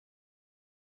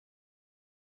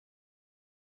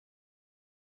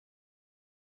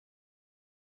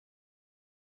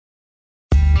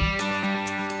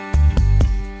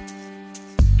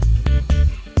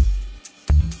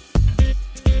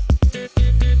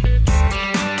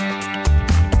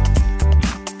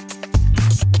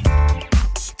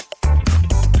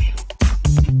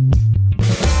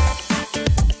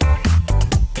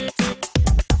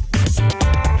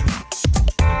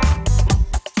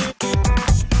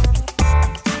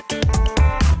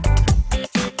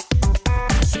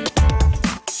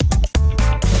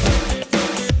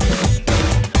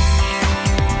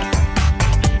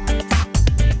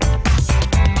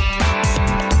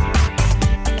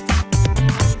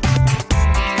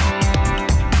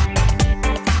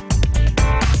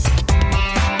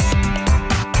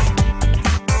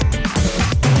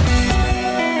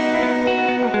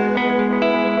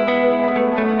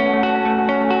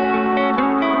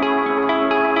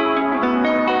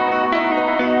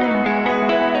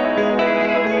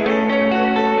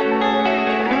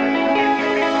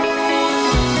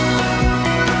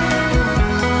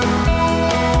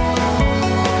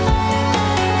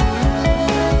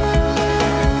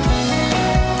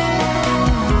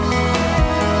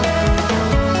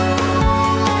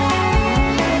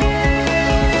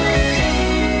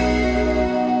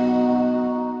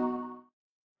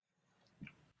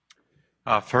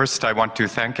First, I want to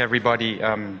thank everybody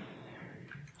on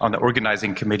the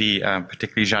organizing committee,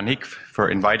 particularly Jeannick, for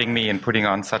inviting me and putting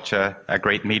on such a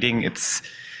great meeting. It's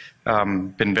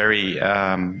been very,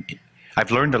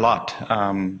 I've learned a lot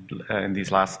in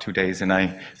these last 2 days, and I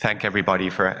thank everybody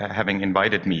for having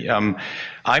invited me.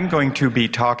 I'm going to be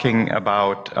talking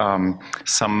about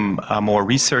some more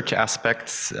research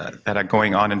aspects that are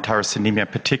going on in tyrosinemia,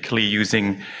 particularly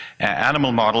using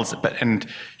animal models. And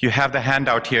you have the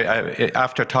handout here.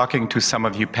 After talking to some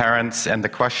of you parents and the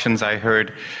questions I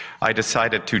heard, I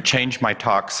decided to change my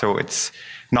talk, so it's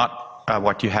not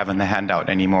what you have in the handout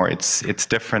anymore. It's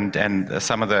different, and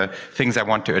some of the things I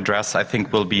want to address, I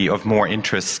think, will be of more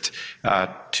interest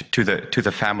to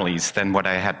the families than what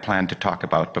I had planned to talk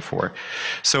about before.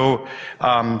 So,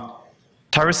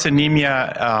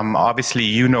 tyrosinemia, obviously,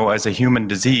 you know, as a human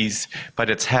disease, but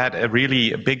it's had a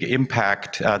really big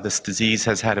impact. This disease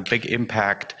has had a big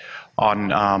impact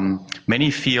on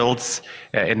many fields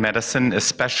in medicine,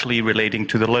 especially relating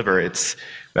to the liver. It's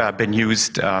been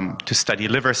used to study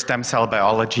liver stem cell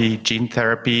biology, gene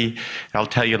therapy. I'll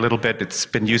tell you a little bit. It's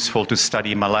been useful to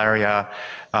study malaria,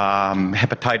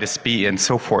 hepatitis B, and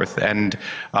so forth. And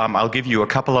I'll give you a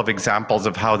couple of examples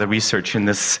of how the research in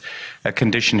this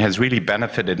condition has really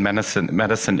benefited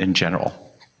medicine in general.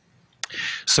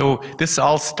 So this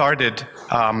all started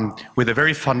with a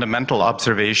very fundamental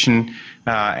observation,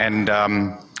 and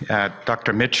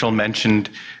Dr. Mitchell mentioned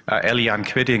Eliane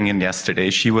Quidingen yesterday.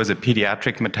 She was a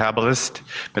pediatric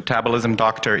metabolism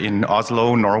doctor in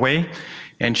Oslo, Norway,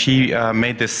 and she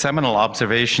made this seminal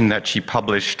observation that she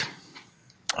published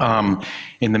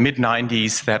in the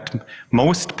mid-90s, that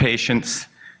most patients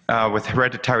with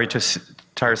hereditary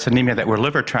tyrosinemia that were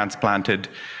liver transplanted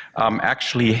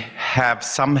actually have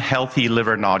some healthy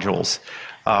liver nodules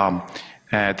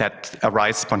that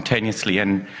arise spontaneously.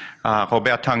 And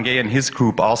Robert Tanguay and his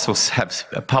group also have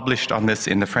published on this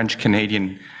in the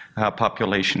French-Canadian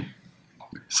population.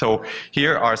 So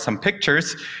here are some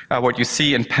pictures. What you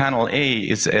see in panel A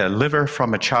is a liver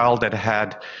from a child that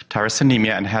had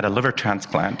tyrosinemia and had a liver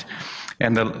transplant.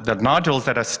 And the nodules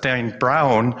that are stained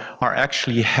brown are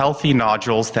actually healthy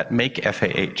nodules that make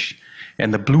FAH.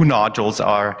 And the blue nodules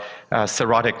are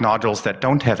cirrhotic nodules that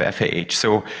don't have FAH.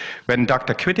 So when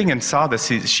Dr. Quidingen saw this,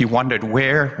 she wondered,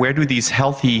 where do these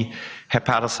healthy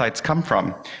hepatocytes come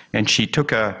from? And she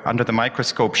took under the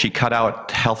microscope, she cut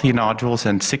out healthy nodules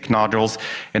and sick nodules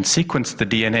and sequenced the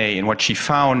DNA. And what she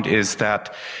found is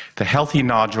that the healthy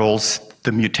nodules,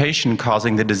 the mutation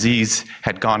causing the disease,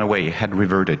 had gone away, had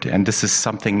reverted. And this is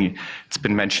something, it's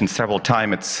been mentioned several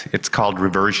times, it's called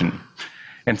reversion.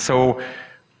 And so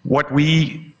when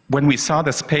we saw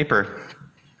this paper,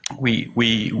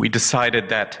 we decided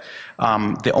that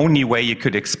the only way you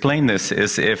could explain this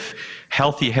is if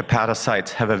healthy hepatocytes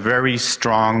have a very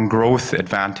strong growth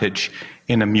advantage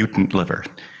in a mutant liver.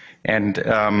 And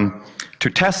to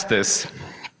test this,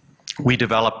 we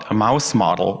developed a mouse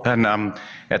model, and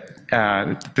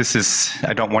this is,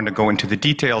 I don't want to go into the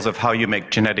details of how you make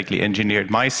genetically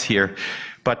engineered mice here,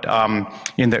 but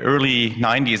in the early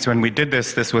 90s when we did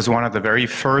this, this was one of the very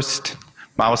first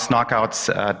mouse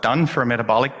knockouts done for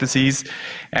metabolic disease,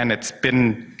 and it's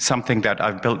been something that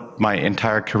I've built my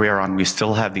entire career on. We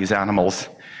still have these animals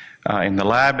in the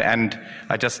lab, and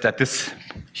I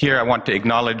want to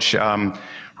acknowledge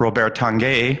Robert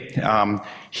Tanguay.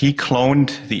 He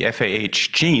cloned the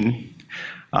FAH gene,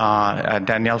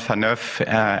 Daniel Faneuf,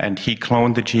 and he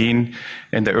cloned the gene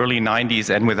in the early 90s,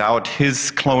 and without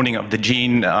his cloning of the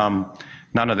gene,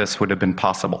 none of this would have been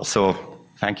possible. So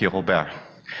thank you, Robert.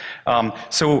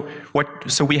 So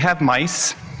we have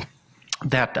mice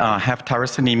that have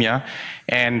tyrosinemia,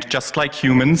 and just like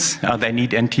humans, they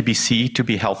need NTBC to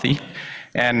be healthy.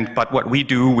 But what we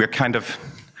do, we're kind of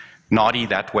naughty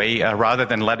that way. Rather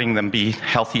than letting them be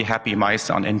healthy, happy mice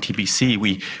on NTBC,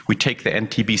 we take the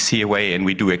NTBC away and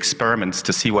we do experiments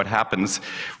to see what happens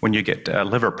when you get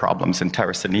liver problems in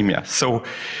tyrosinemia. So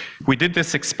we did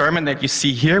this experiment that you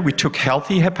see here. We took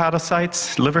healthy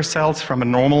hepatocytes, liver cells from a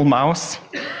normal mouse,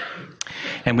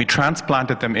 and we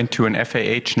transplanted them into an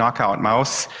FAH knockout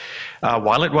mouse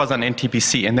while it was on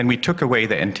NTBC, and then we took away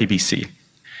the NTBC.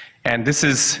 And this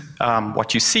is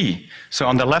what you see. So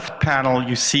on the left panel,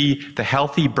 you see the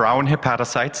healthy brown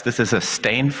hepatocytes. This is a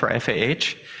stain for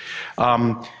FAH.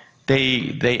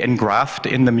 They engraft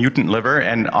in the mutant liver,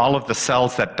 and all of the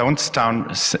cells that don't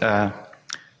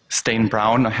stain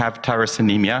brown have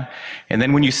tyrosinemia. And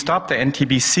then when you stop the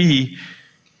NTBC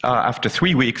after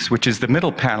 3 weeks, which is the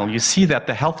middle panel, you see that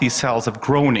the healthy cells have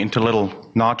grown into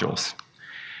little nodules.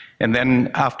 And then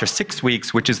after 6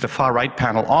 weeks, which is the far right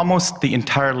panel, almost the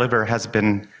entire liver has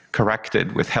been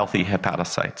corrected with healthy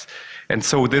hepatocytes. And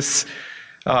so this,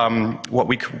 what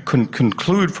we can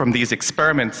conclude from these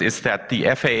experiments is that the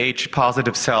FAH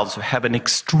positive cells have an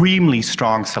extremely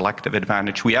strong selective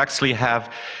advantage. We actually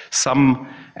have some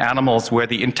animals where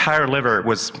the entire liver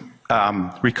was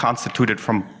reconstituted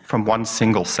from one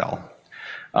single cell.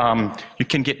 You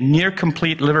can get near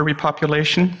complete liver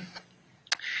repopulation,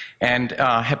 and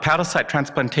hepatocyte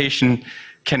transplantation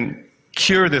can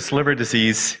cure this liver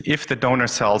disease if the donor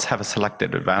cells have a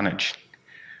selective advantage.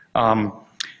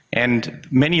 And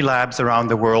many labs around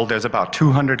the world, there's about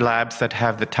 200 labs that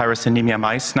have the tyrosinemia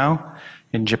mice now,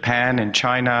 in Japan, in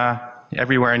China,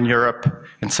 everywhere in Europe,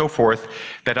 and so forth,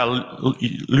 that are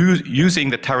using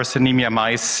the tyrosinemia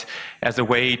mice as a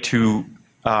way to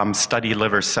study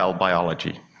liver cell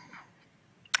biology.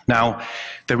 Now,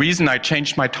 the reason I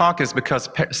changed my talk is because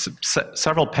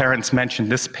several parents mentioned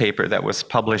this paper that was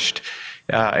published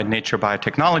in Nature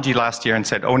Biotechnology last year and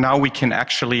said, oh, now we can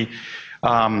actually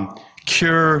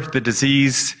cure the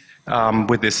disease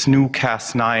with this new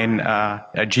Cas9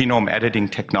 genome editing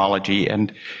technology.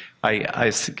 And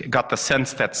I got the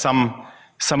sense that some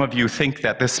of you think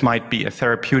that this might be a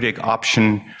therapeutic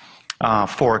option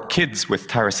for kids with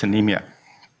tyrosinemia.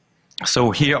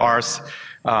 So here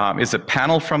is a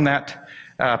panel from that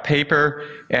paper,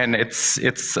 and it's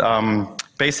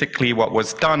basically what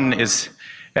was done is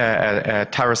a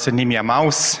tyrosinemia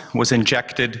mouse was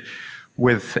injected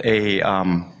with a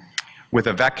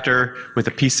vector with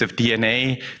a piece of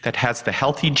DNA that has the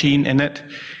healthy gene in it,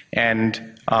 and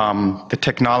the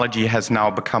technology has now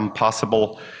become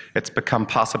possible. It's become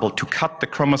possible to cut the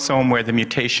chromosome where the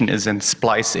mutation is and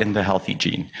splice in the healthy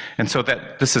gene. And so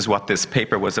this is what this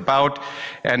paper was about.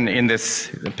 And in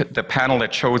the panel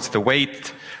that shows the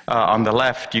weight on the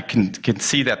left, you can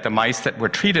see that the mice that were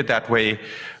treated that way,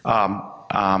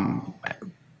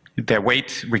 their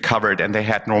weight recovered and they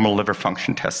had normal liver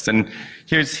function tests. And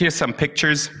here's some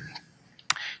pictures.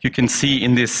 You can see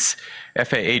in this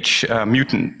FAH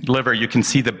mutant liver, you can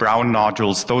see the brown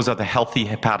nodules. Those are the healthy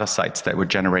hepatocytes that were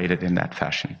generated in that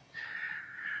fashion.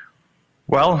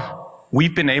 Well,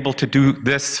 we've been able to do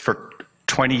this for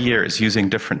 20 years using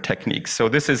different techniques. So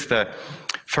this is the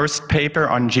first paper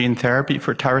on gene therapy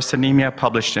for tyrosinemia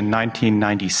published in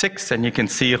 1996, and you can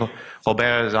see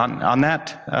Robert is on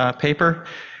that paper.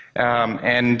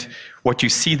 And what you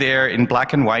see there in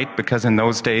black and white, because in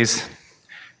those days,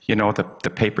 you know, the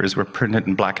papers were printed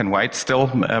in black and white still,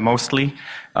 mostly.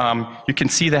 You can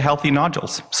see the healthy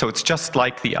nodules. So it's just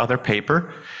like the other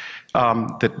paper.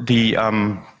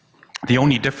 The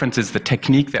only difference is the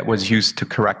technique that was used to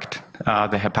correct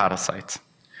the hepatocytes.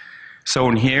 So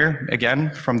in here,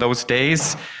 again, from those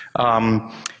days,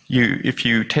 if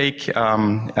you take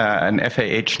an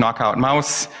FAH knockout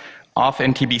mouse off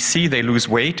NTBC, they lose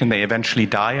weight and they eventually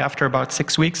die after about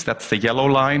 6 weeks. That's the yellow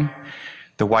line.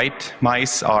 The white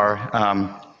mice are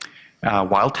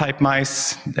wild-type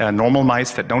mice, normal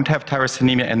mice that don't have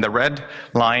tyrosinemia, and the red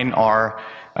line are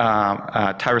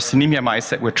tyrosinemia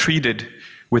mice that were treated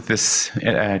with this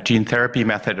gene therapy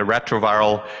method, a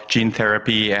retroviral gene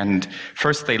therapy, and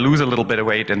first they lose a little bit of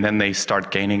weight and then they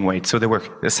start gaining weight. So they were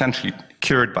essentially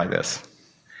cured by this.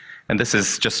 And this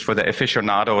is just for the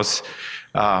aficionados,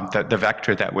 the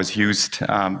vector that was used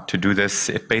to do this.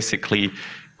 It basically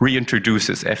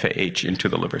reintroduces FAH into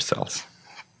the liver cells.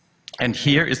 And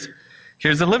here's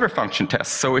a liver function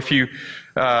test. So if you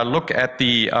look at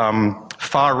the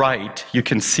far right, you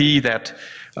can see that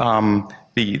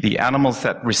the animals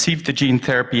that received the gene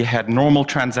therapy had normal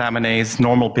transaminase,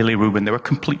 normal bilirubin. They were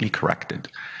completely corrected.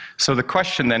 So the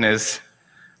question then is,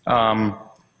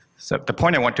 so the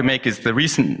point I want to make is the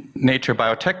recent Nature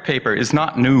Biotech paper is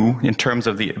not new in terms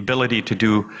of the ability to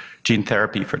do gene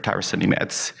therapy for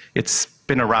tyrosinemia. It's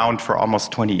been around for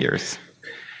almost 20 years.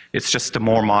 It's just a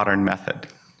more modern method.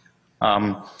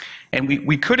 And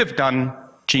we could have done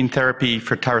gene therapy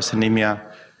for tyrosinemia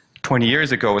 20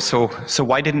 years ago, so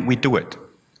why didn't we do it?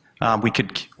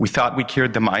 We thought we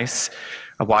cured the mice.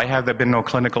 Why have there been no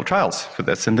clinical trials for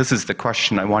this? And this is the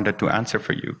question I wanted to answer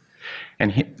for you.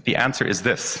 And the answer is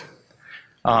this.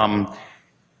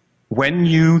 When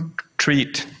you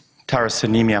treat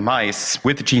tyrosinemia mice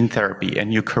with gene therapy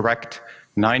and you correct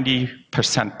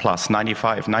 90% plus,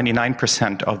 95,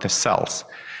 99% of the cells,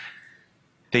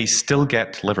 they still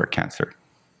get liver cancer.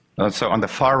 So on the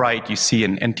far right, you see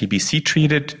an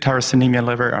NTBC-treated tyrosinemia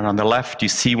liver, and on the left, you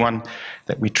see one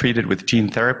that we treated with gene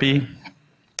therapy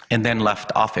and then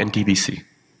left off NTBC.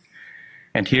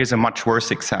 And here's a much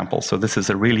worse example. So this is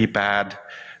a really bad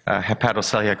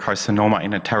hepatocellular carcinoma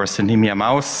in a tyrosinemia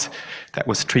mouse that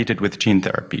was treated with gene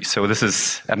therapy. So this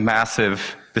is a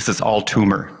massive, this is all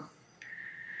tumor.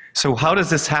 So how does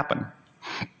this happen?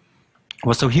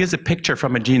 Well, so here's a picture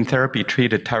from a gene therapy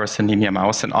treated tyrosinemia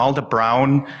mouse, and all the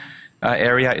brown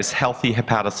area is healthy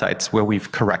hepatocytes where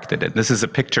we've corrected it. This is a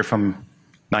picture from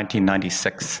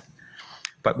 1996.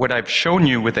 But what I've shown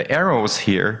you with the arrows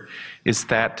here is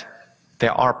that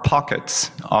there are pockets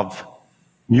of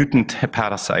mutant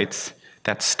hepatocytes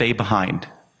that stay behind.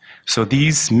 So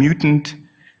these mutant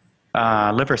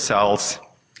liver cells,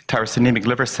 tyrosinemic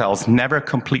liver cells, never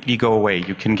completely go away.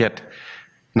 You can get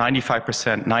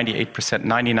 95%, 98%,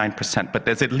 99%, but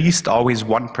there's at least always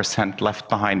 1% left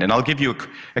behind. And I'll give you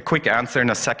a quick answer in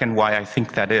a second why I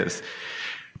think that is.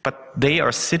 But they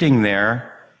are sitting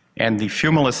there, and the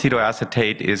fumal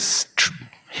acetoacetate is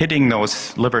hitting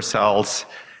those liver cells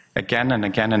again and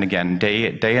again and again,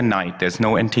 day and night. There's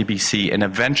no NTBC, and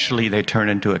eventually they turn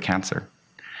into a cancer.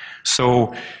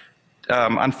 So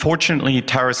unfortunately,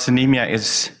 tyrosinemia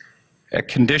is a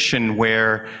condition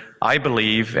where I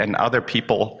believe, and other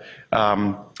people,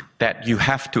 that you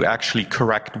have to actually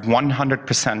correct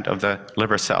 100% of the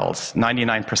liver cells.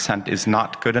 99% is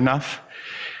not good enough.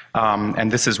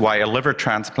 And this is why a liver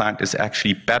transplant is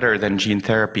actually better than gene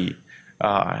therapy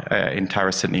in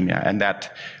tyrosinemia, and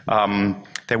that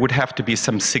there would have to be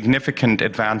some significant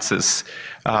advances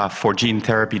for gene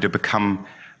therapy to become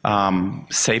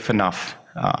safe enough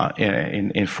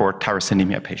for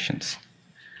tyrosinemia patients.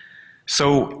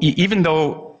 So even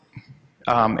though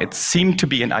it seemed to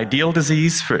be an ideal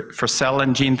disease for cell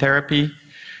and gene therapy,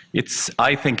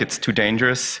 I think it's too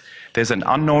dangerous. There's an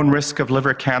unknown risk of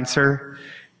liver cancer,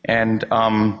 and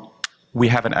we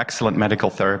have an excellent medical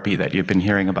therapy that you've been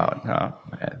hearing about.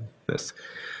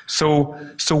 So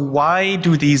why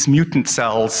do these mutant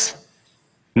cells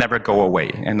never go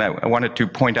away? And I wanted to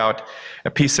point out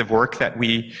a piece of work that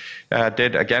we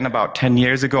did, again, about 10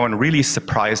 years ago, and really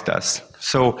surprised us.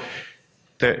 So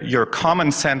your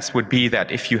common sense would be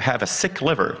that if you have a sick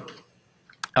liver,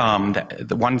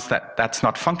 the ones that's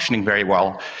not functioning very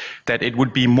well, that it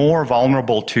would be more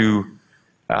vulnerable to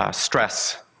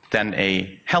stress than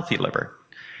a healthy liver.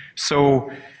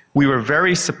 So we were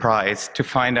very surprised to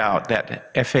find out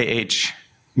that FAH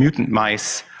mutant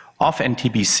mice off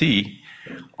NTBC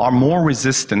are more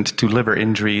resistant to liver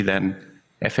injury than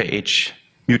FAH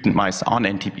mutant mice on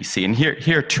NTBC. And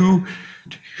here are two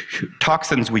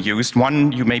toxins we used.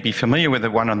 One, you may be familiar with,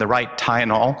 the one on the right,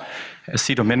 Tylenol.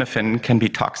 Acetaminophen can be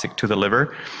toxic to the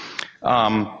liver.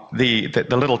 The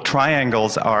little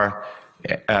triangles are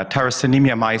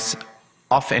tyrosinemia mice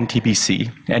off NTBC,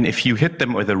 and if you hit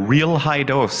them with a real high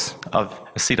dose of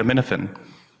acetaminophen,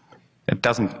 it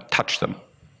doesn't touch them.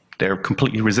 They're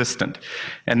completely resistant.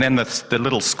 And then the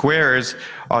little squares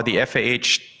are the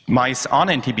FAH mice on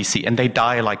NTBC, and they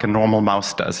die like a normal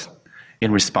mouse does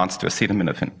in response to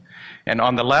acetaminophen. And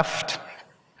on the left,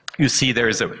 you see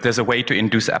there's a way to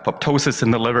induce apoptosis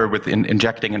in the liver with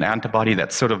injecting an antibody.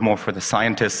 That's sort of more for the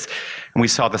scientists. And we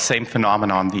saw the same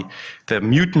phenomenon. The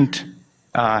mutant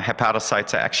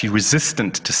hepatocytes are actually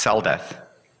resistant to cell death.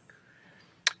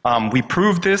 We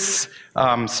proved this.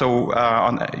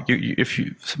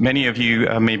 Many of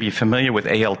you may be familiar with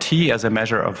ALT as a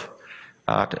measure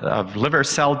of liver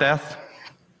cell death.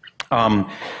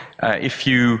 If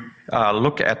you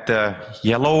look at the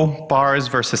yellow bars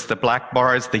versus the black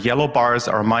bars, the yellow bars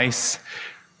are mice,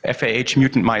 FAH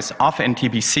mutant mice off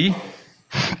NTBC,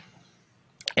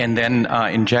 and then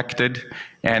injected,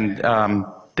 and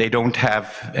they don't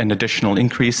have an additional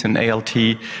increase in ALT.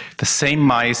 The same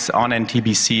mice on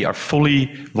NTBC are fully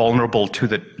vulnerable to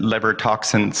the liver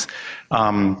toxins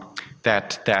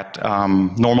that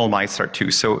normal mice are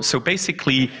too. So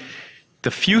basically, the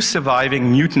few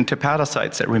surviving mutant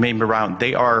hepatocytes that remain around,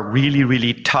 they are really,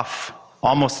 really tough,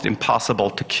 almost impossible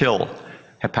to kill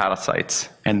hepatocytes.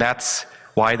 And that's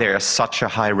why they are such a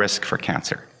high risk for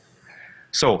cancer.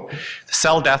 So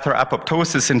cell death or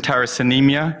apoptosis in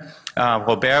tyrosinemia,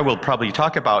 Robert will probably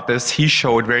talk about this. He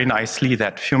showed very nicely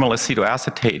that fumal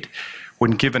acetoacetate,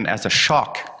 when given as a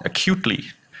shock acutely,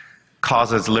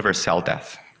 causes liver cell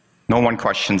death. No one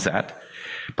questions that.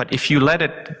 But if you let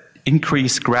it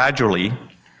increase gradually,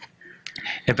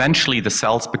 eventually the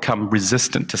cells become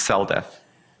resistant to cell death.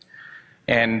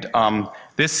 And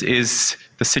this is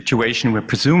the situation we're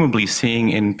presumably seeing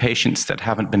in patients that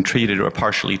haven't been treated or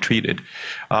partially treated.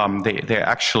 They're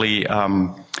actually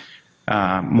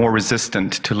more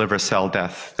resistant to liver cell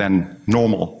death than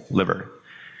normal liver.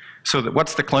 So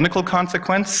what's the clinical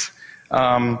consequence?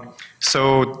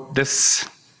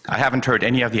 I haven't heard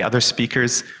any of the other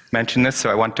speakers mention this,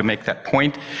 so I want to make that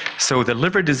point. So the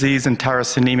liver disease in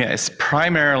tyrosinemia is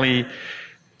primarily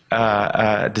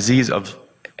a disease of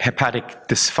hepatic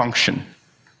dysfunction,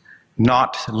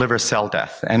 not liver cell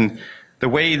death. And the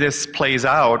way this plays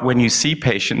out when you see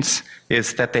patients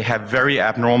is that they have very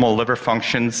abnormal liver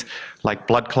functions like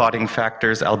blood clotting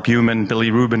factors, albumin,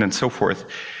 bilirubin, and so forth.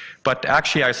 But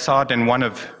actually, I saw it in one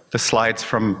of the slides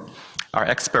from our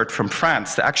expert from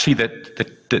France, actually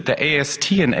the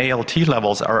AST and ALT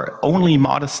levels are only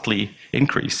modestly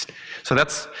increased. So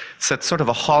that's sort of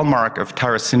a hallmark of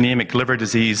tyrosinemic liver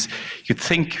disease. You'd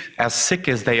think, as sick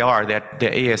as they are, that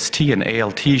the AST and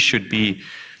ALT should be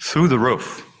through the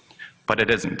roof, but it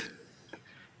isn't.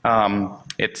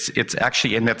 It's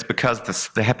actually, and that's because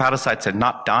the hepatocytes are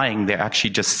not dying, they're actually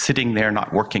just sitting there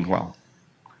not working well.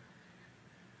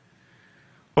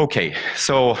 Okay,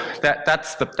 so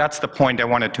that's the point I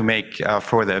wanted to make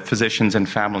for the physicians and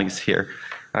families here.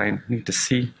 I need to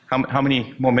see, how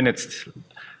many more minutes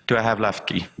do I have left,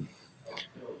 Guy?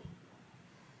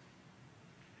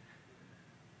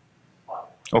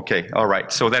 Okay, all right.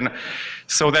 So then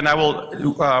I will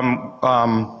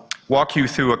walk you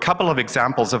through a couple of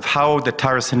examples of how the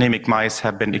tyrosinemic mice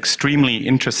have been extremely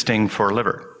interesting for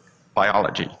liver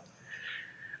biology.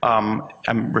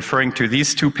 I'm referring to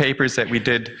these two papers that we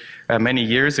did many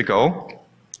years ago,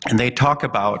 and they talk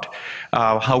about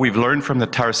how we've learned from the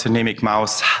tyrosinemic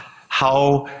mouse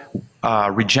how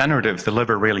regenerative the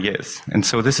liver really is. And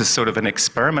so this is sort of an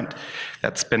experiment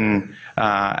that's been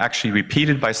actually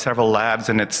repeated by several labs,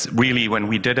 and it's really, when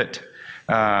we did it,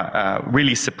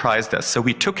 really surprised us. So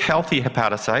we took healthy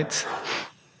hepatocytes,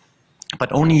 but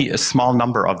only a small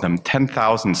number of them,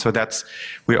 10,000. So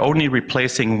we're only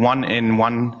replacing 1 in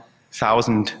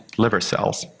 1,000 liver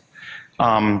cells.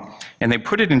 And they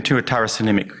put it into a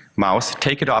tyrosinemic mouse,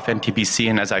 take it off NTBC,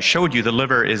 and as I showed you, the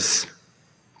liver is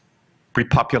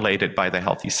repopulated by the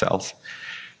healthy cells.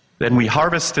 Then we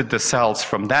harvested the cells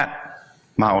from that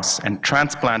mouse and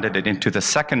transplanted it into the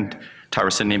second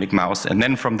tyrosinemic mouse, and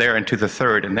then from there into the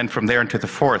third, and then from there into the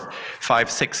fourth,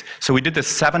 5, 6. So we did this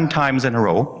 7 times in a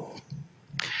row.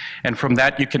 And from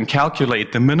that, you can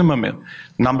calculate the minimum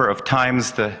number of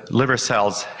times the liver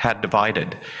cells had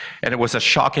divided. And it was a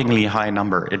shockingly high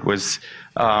number. It was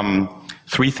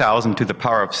 3,000 to the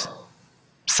power of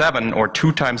 7, or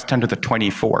 2 times 10 to the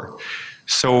 24.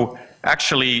 So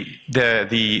actually, the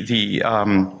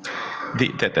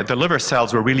liver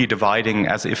cells were really dividing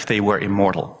as if they were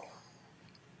immortal.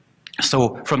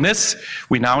 So from this,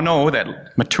 we now know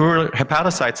that mature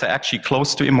hepatocytes are actually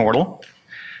close to immortal.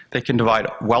 They can divide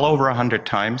well over 100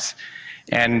 times,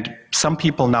 and some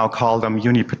people now call them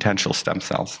unipotential stem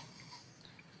cells.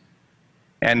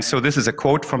 And so this is a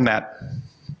quote from that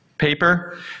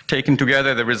paper. Taken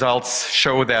together, the results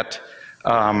show that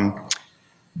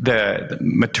the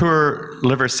mature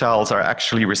liver cells are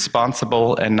actually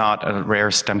responsible and not a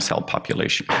rare stem cell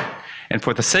population. And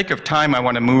for the sake of time, I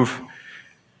want to move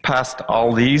past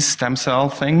all these stem cell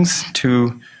things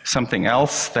to something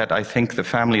else that I think the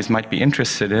families might be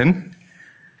interested in,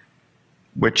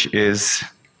 which is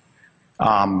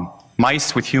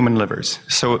mice with human livers.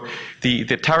 So the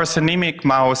tyrosinemic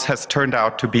mouse has turned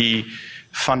out to be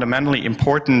fundamentally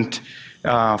important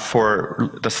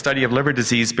for the study of liver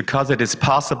disease because it is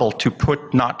possible to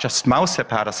put not just mouse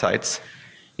hepatocytes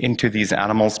into these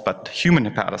animals, but human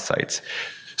hepatocytes.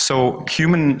 So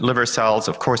human liver cells,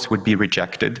 of course, would be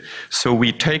rejected. So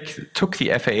we took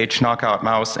the FAH knockout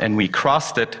mouse and we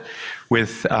crossed it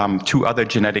with 2 other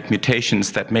genetic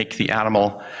mutations that make the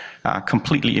animal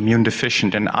completely immune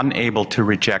deficient and unable to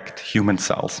reject human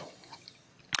cells.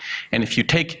 And if you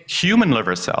take human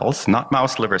liver cells, not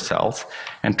mouse liver cells,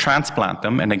 and transplant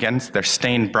them, and again, they're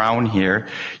stained brown here,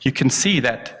 you can see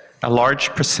that a large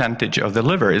percentage of the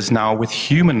liver is now with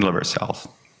human liver cells.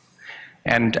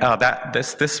 And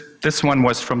this one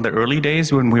was from the early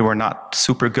days when we were not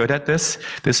super good at this.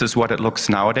 This is what it looks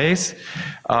nowadays.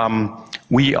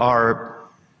 We are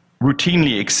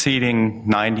routinely exceeding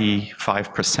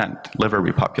 95% liver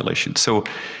repopulation. So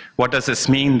what does this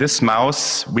mean? This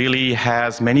mouse really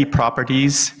has many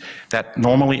properties that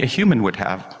normally a human would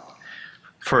have.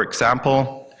 For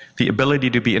example, the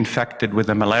ability to be infected with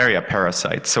a malaria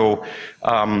parasite. So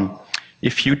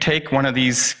if you take one of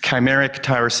these chimeric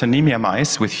tyrosinemia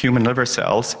mice with human liver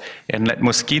cells and let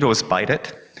mosquitoes bite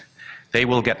it, they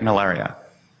will get malaria.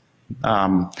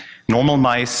 Normal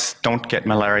mice don't get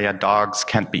malaria, dogs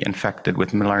can't be infected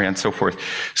with malaria, and so forth.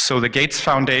 So the Gates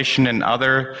Foundation and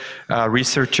other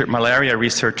malaria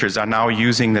researchers are now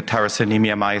using the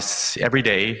tyrosinemia mice every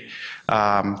day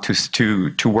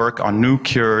to work on new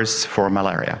cures for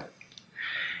malaria.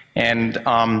 And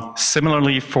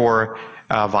similarly for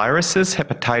viruses,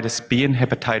 hepatitis B and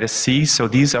hepatitis C. So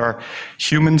these are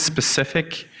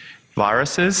human-specific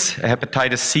viruses.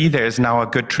 Hepatitis C, there is now a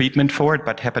good treatment for it,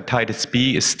 but hepatitis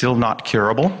B is still not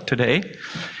curable today.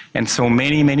 And so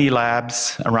many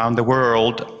labs around the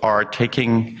world are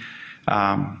taking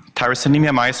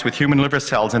tyrosinemia mice with human liver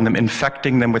cells and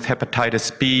infecting them with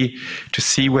hepatitis B to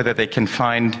see whether they can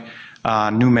find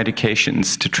new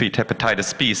medications to treat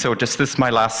hepatitis B. So just this is my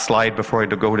last slide before I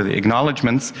go to the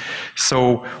acknowledgements.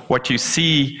 So what you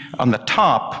see on the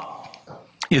top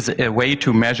is a way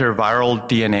to measure viral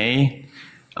DNA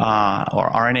or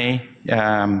RNA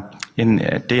in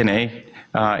DNA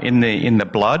in the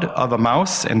blood of a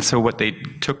mouse. And so what they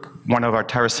took one of our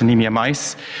tyrosinemia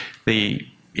mice, they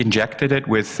injected it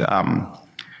with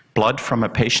blood from a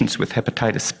patient with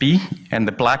hepatitis B, and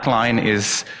the black line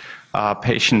is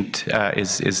patient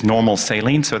is normal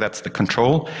saline, so that's the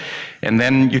control. And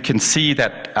then you can see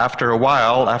that after a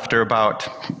while, after about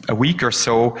a week or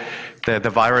so, the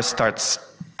virus starts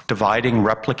dividing,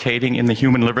 replicating in the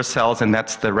human liver cells, and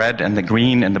that's the red and the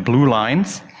green and the blue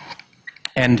lines.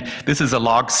 And this is a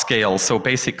log scale, so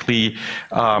basically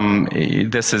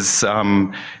this is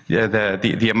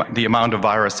the amount of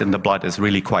virus in the blood is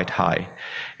really quite high.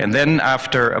 And then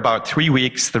after about 3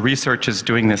 weeks, the researchers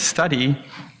doing this study,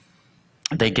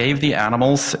 they gave the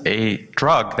animals a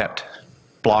drug that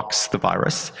blocks the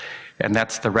virus, and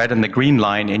that's the red and the green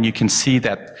line, and you can see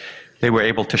that they were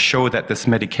able to show that this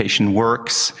medication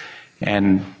works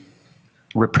and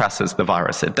represses the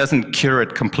virus. It doesn't cure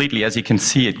it completely. As you can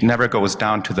see, it never goes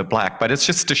down to the black, but it's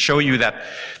just to show you that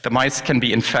the mice can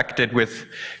be infected with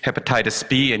hepatitis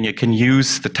B, and you can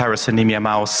use the tyrosinemia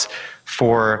mouse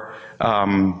for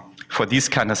these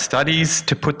kind of studies.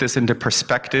 To put this into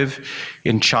perspective,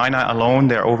 in China alone,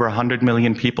 there are over 100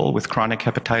 million people with chronic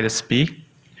hepatitis B,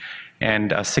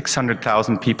 and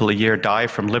 600,000 people a year die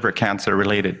from liver cancer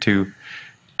related to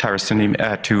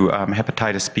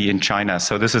hepatitis B in China.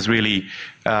 So this is really,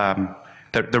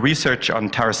 the research on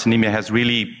tyrosinemia has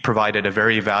really provided a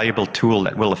very valuable tool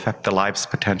that will affect the lives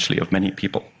potentially of many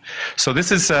people. So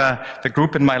this is the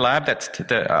group in my lab. That's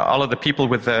all of the people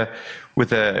with the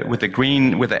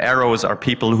green, with the arrows are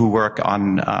people who work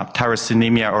on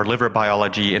tyrosinemia or liver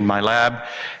biology in my lab,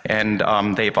 and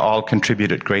they've all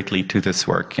contributed greatly to this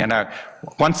work. And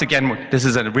once again, this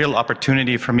is a real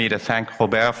opportunity for me to thank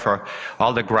Robert for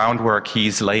all the groundwork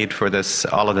he's laid for this,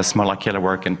 all of this molecular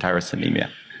work in tyrosinemia.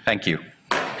 Thank you.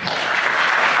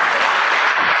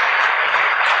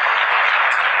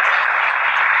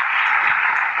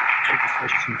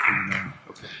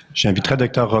 J'inviterai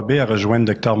Dr. Grompe à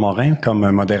rejoindre Dr. Morin comme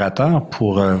modérateur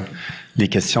pour les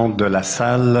questions de la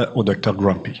salle au Dr.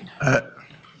 Grompe.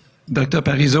 Dr.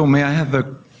 Parizeau, may I have a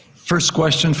first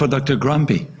question for Dr.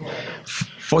 Grompe?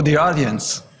 For the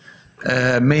audience,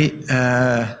 may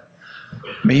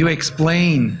you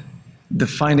explain the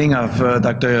finding of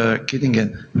Dr.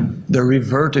 Kittingen, the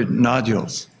reverted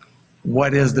nodules?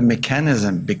 What is the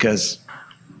mechanism? Because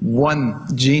one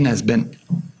gene has been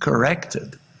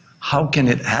corrected. How can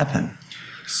it happen?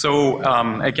 So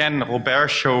again, Robert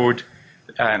showed,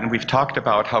 and we've talked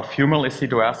about how fumarate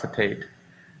acetoacetate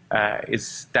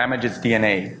damages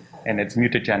DNA and it's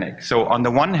mutagenic. So on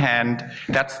the one hand,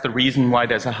 that's the reason why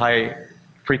there's a high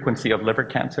frequency of liver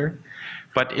cancer,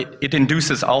 but it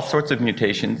induces all sorts of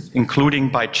mutations, including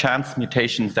by chance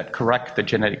mutations that correct the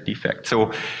genetic defect.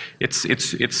 So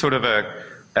it's sort of a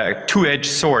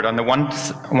two-edged sword. On the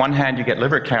one hand, you get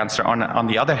liver cancer. On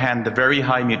the other hand, the very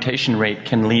high mutation rate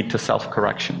can lead to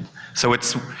self-correction. So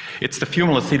it's the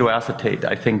fumarate acetoacetate,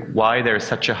 I think, why there's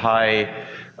such a high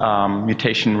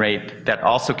mutation rate that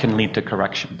also can lead to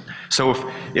correction. So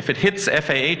if it hits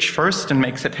FAH first and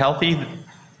makes it healthy,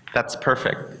 that's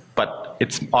perfect. But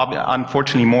it's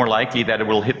unfortunately more likely that it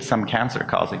will hit some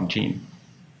cancer-causing gene.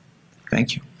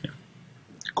 Thank you. Yeah.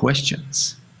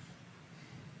 Questions?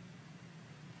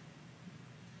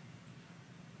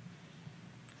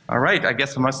 All right, I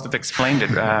guess I must have explained it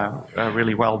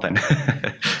really well then.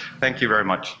 Thank you very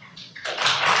much.